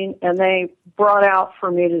sightseeing. And they brought out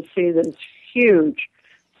for me to see this huge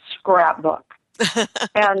scrapbook.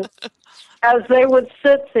 And as they would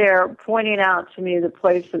sit there pointing out to me the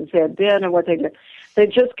places they had been and what they did, they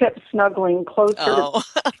just kept snuggling closer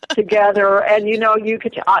together. And you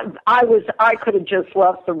could. I could have just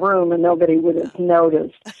left the room and nobody would have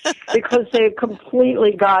noticed, because they had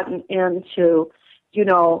completely gotten into,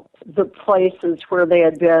 the places where they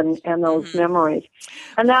had been and those memories,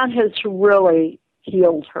 and that has really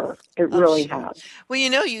healed her. It really has. Well,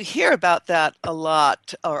 you hear about that a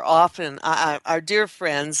lot, or often. Our dear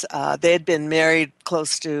friends, they had been married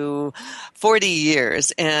close to 40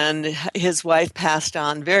 years, and his wife passed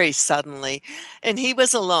on very suddenly, and he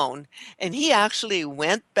was alone. And he actually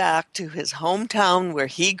went back to his hometown where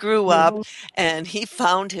he grew up, and he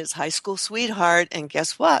found his high school sweetheart, and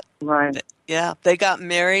guess what? Right. Yeah, they got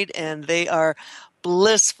married, and they are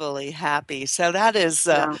blissfully happy. So that is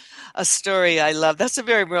a story I love. That's a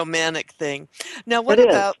very romantic thing. Now, what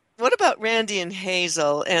about Randy and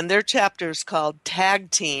Hazel? And their chapter is called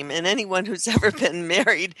Tag Team. And anyone who's ever been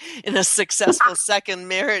married in a successful second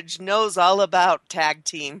marriage knows all about Tag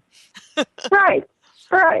Team. Right.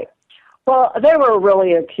 Well, they were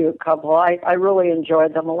really a cute couple. I really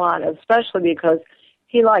enjoyed them a lot, especially because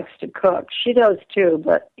he likes to cook. She does too,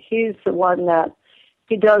 but he's the one that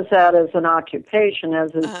he does that as an occupation,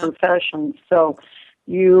 as his profession. So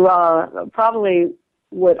you probably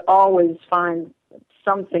would always find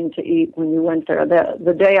something to eat when you went there.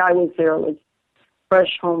 The day I was there was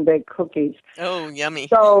fresh home-baked cookies. Oh, yummy.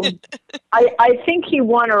 So I think he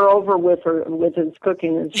won her over with his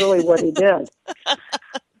cooking is really what he did.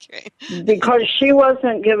 Because she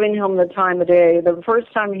wasn't giving him the time of day. The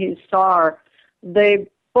first time he saw her, they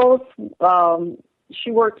both... she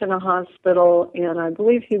worked in a hospital, and I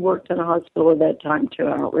believe he worked in a hospital at that time, too.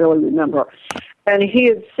 I don't really remember. And he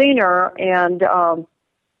had seen her and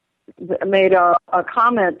made a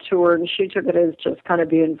comment to her, and she took it as just kind of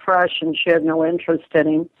being fresh, and she had no interest in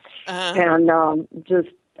him, and just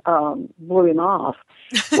blew him off.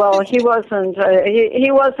 Well, he wasn't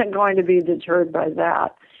going to be deterred by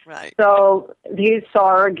that. Right. So he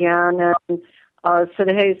saw her again and said,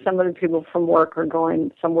 hey, some of the people from work are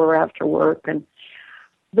going somewhere after work. And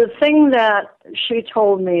the thing that she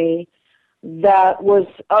told me that was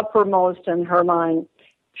uppermost in her mind,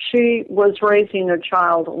 she was raising a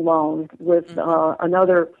child alone with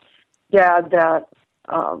another dad that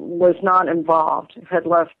was not involved, had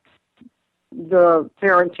left the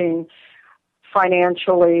parenting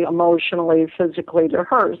financially, emotionally, physically to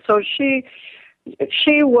her. So she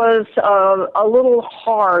was a little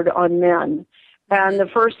hard on men. And the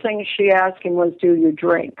first thing she asked him was, do you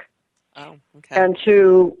drink? Oh, okay. And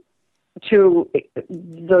to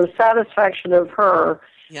the satisfaction of her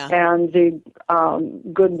and the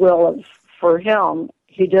goodwill for him,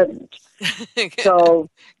 he didn't. So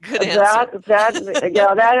good answer.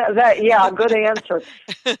 Good answer.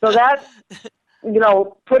 So that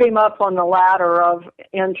put him up on the ladder of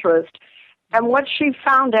interest. And what she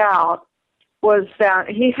found out was that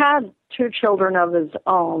he had 2 children of his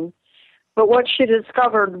own. But what she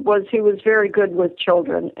discovered was he was very good with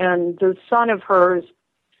children. And the son of hers,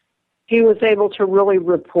 he was able to really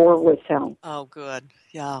rapport with him. Oh, good.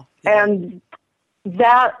 Yeah. And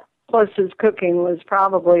that, plus his cooking, was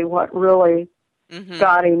probably what really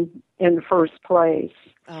got him in first place.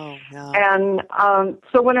 Oh, yeah. And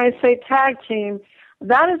so when I say tag team,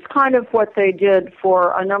 that is kind of what they did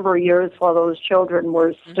for a number of years while those children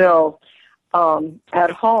were still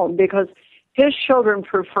at home, because his children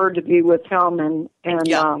preferred to be with him and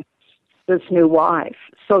this new wife.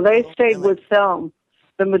 So they stayed with them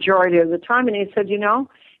the majority of the time. And he said,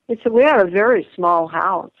 we had a very small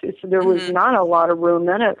house. He said there was not a lot of room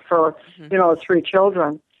in it for, 3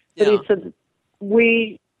 children. But he said,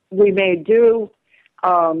 we made do.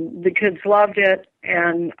 The kids loved it,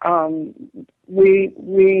 and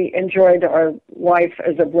we enjoyed our life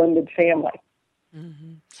as a blended family.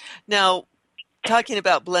 Mm-hmm. Now, talking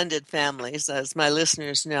about blended families, as my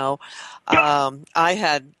listeners know, I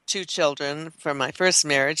had 2 children from my first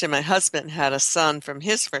marriage, and my husband had a son from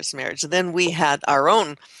his first marriage. Then we had our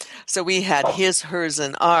own. So we had his, hers,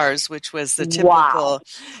 and ours, which was the typical. Wow.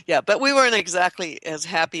 Yeah, but we weren't exactly as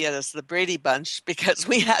happy as the Brady Bunch because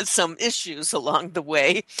we had some issues along the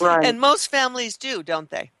way. Right. And most families do, don't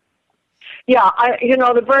they? Yeah,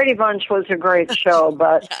 the Brady Bunch was a great show,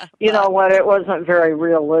 but you know what? It wasn't very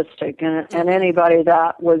realistic, and anybody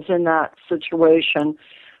that was in that situation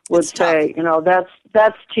would say,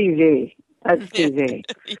 that's TV. That's TV.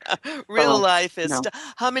 Yeah. Real life is.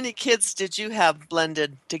 How many kids did you have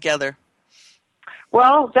blended together?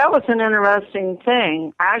 Well, that was an interesting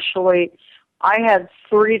thing. Actually, I had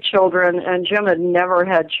 3 children, and Jim had never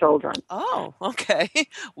had children. Oh, okay.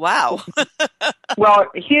 Wow.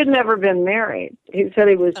 Well, he had never been married. He said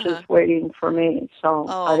he was just waiting for me, so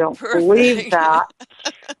I don't believe that.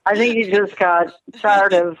 I think he just got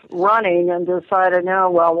tired of running and decided,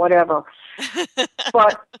 no, well, whatever.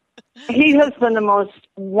 But he has been the most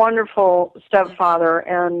wonderful stepfather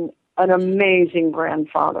and an amazing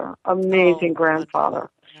grandfather. Amazing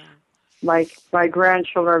grandfather. Yeah. My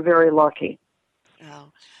grandchildren are very lucky.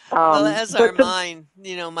 Well, as are mine.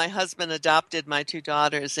 My husband adopted my 2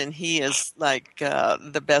 daughters, and he is like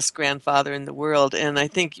the best grandfather in the world. And I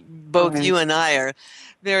think both you and I are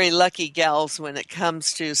very lucky gals when it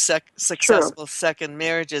comes to successful second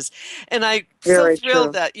marriages. And I'm so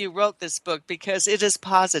thrilled that you wrote this book because it is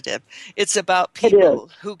positive. It's about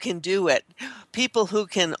people who can do it, people who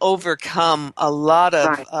can overcome a lot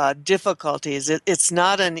of difficulties. It's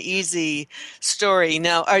not an easy story.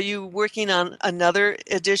 Now, are you working on another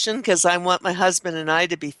edition? Because I want my husband and I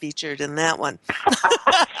to be featured in that one.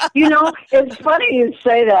 It's funny you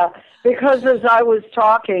say that. Because as I was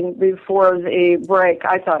talking before the break,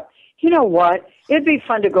 I thought, you know what? It'd be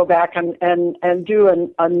fun to go back and do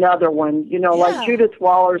another one, like Judith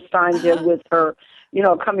Wallerstein did with her,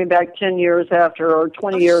 coming back 10 years after or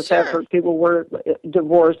 20 years after people were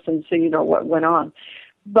divorced and see, what went on.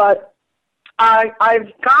 But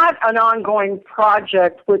I've got an ongoing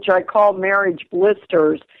project, which I call Marriage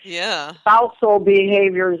Blisters. Yeah. Spousal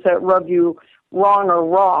behaviors that rub you wrong or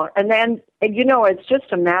wrong. And then, it's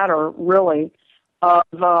just a matter, really,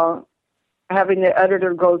 of having the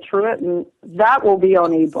editor go through it, and that will be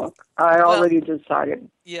on ebook. I already decided.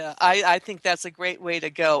 Yeah, I think that's a great way to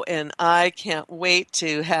go, and I can't wait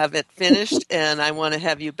to have it finished, and I want to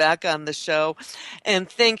have you back on the show. And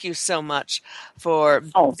thank you so much for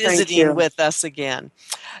visiting with us again.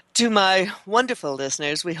 To my wonderful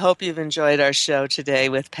listeners, we hope you've enjoyed our show today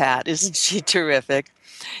with Pat. Isn't she terrific?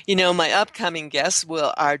 My upcoming guests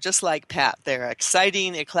are just like Pat. They're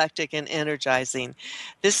exciting, eclectic, and energizing.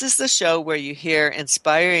 This is the show where you hear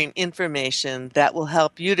inspiring information that will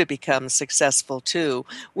help you to become successful too,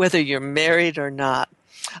 whether you're married or not.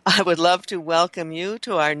 I would love to welcome you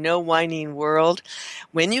to our No Whining world.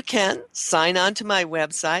 When you can, sign on to my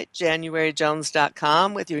website,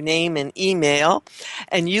 JanuaryJones.com, with your name and email,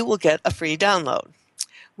 and you will get a free download.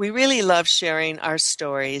 We really love sharing our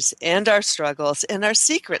stories and our struggles and our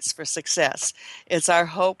secrets for success. It's our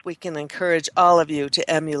hope we can encourage all of you to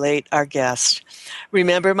emulate our guest.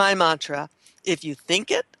 Remember my mantra, if you think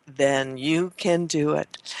it, then you can do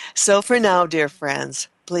it. So for now, dear friends,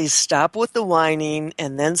 please stop with the whining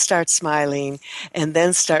and then start smiling and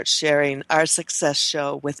then start sharing our success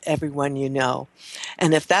show with everyone you know.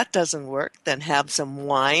 And if that doesn't work, then have some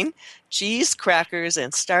wine, cheese, crackers,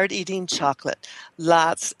 and start eating chocolate.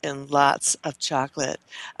 Lots and lots of chocolate.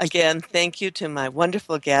 Again, thank you to my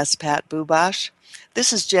wonderful guest, Pat Bubash.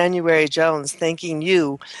 This is January Jones thanking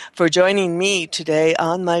you for joining me today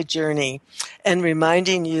on my journey and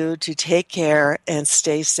reminding you to take care and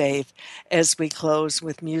stay safe as we close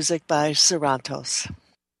with music by Sarantos.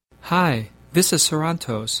 Hi, this is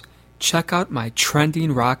Sarantos. Check out my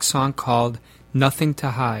trending rock song called Nothing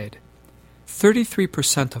to Hide.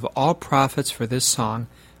 33% of all profits for this song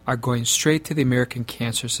are going straight to the American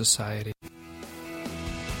Cancer Society.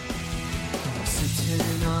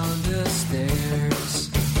 Sitting on the stairs,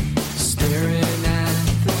 staring at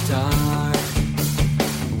the dark,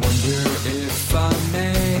 wonder if I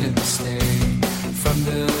made a mistake from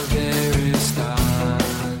the very start.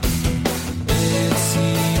 It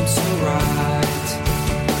seemed so right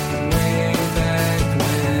way back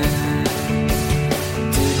when.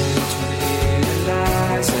 Didn't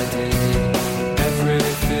realize I did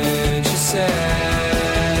everything she said.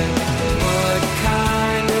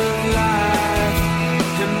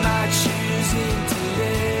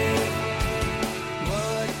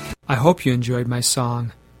 I hope you enjoyed my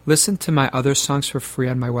song. Listen to my other songs for free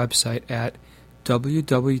on my website at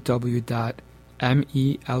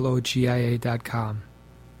www.melogia.com.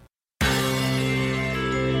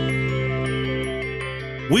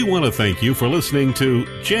 We want to thank you for listening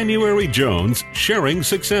to January Jones Sharing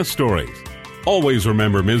Success Stories. Always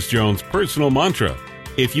remember Ms. Jones' personal mantra,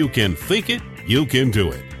 if you can think it, you can do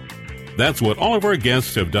it. That's what all of our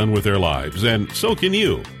guests have done with their lives, and so can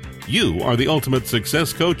you. You are the ultimate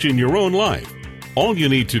success coach in your own life. All you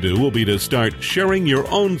need to do will be to start sharing your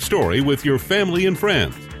own story with your family and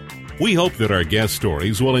friends. We hope that our guest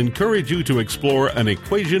stories will encourage you to explore an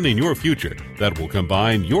equation in your future that will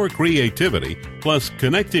combine your creativity plus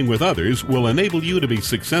connecting with others will enable you to be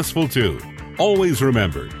successful too. Always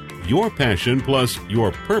remember, your passion plus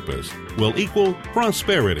your purpose will equal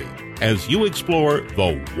prosperity as you explore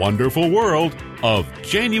the wonderful world of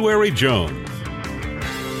January Jones.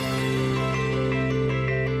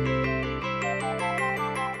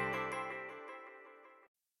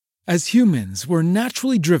 As humans, we're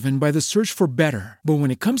naturally driven by the search for better. But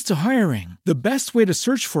when it comes to hiring, the best way to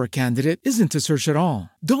search for a candidate isn't to search at all.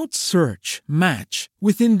 Don't search, match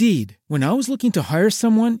with Indeed. When I was looking to hire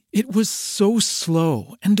someone, it was so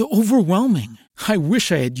slow and overwhelming. I wish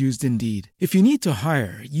I had used Indeed. If you need to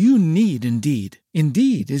hire, you need Indeed.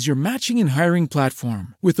 Indeed is your matching and hiring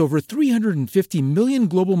platform with over 350 million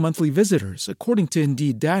global monthly visitors, according to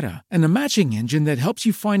Indeed data, and a matching engine that helps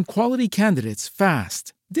you find quality candidates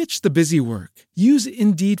fast. Ditch the busy work. Use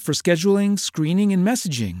Indeed for scheduling, screening, and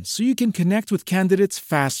messaging so you can connect with candidates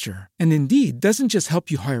faster. And Indeed doesn't just help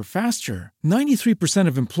you hire faster. 93%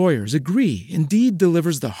 of employers agree Indeed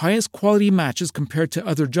delivers the highest quality matches compared to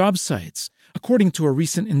other job sites, according to a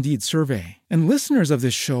recent Indeed survey. And listeners of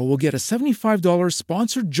this show will get a $75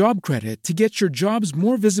 sponsored job credit to get your jobs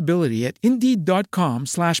more visibility at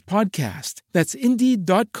Indeed.com/podcast. That's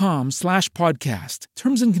Indeed.com/podcast.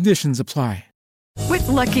 Terms and conditions apply. With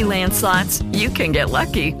Lucky Land Slots, you can get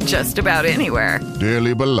lucky just about anywhere.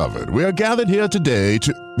 Dearly beloved, we are gathered here today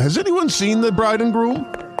to... Has anyone seen the bride and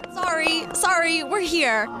groom? Sorry, we're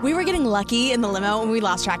here. We were getting lucky in the limo and we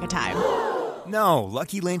lost track of time. No,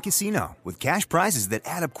 Lucky Land Casino, with cash prizes that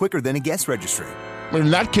add up quicker than a guest registry.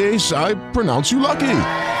 In that case, I pronounce you lucky.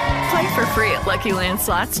 Play for free at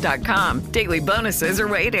LuckyLandSlots.com. Daily bonuses are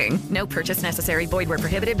waiting. No purchase necessary. Void where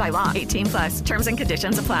prohibited by law. 18+. Terms and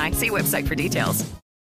conditions apply. See website for details.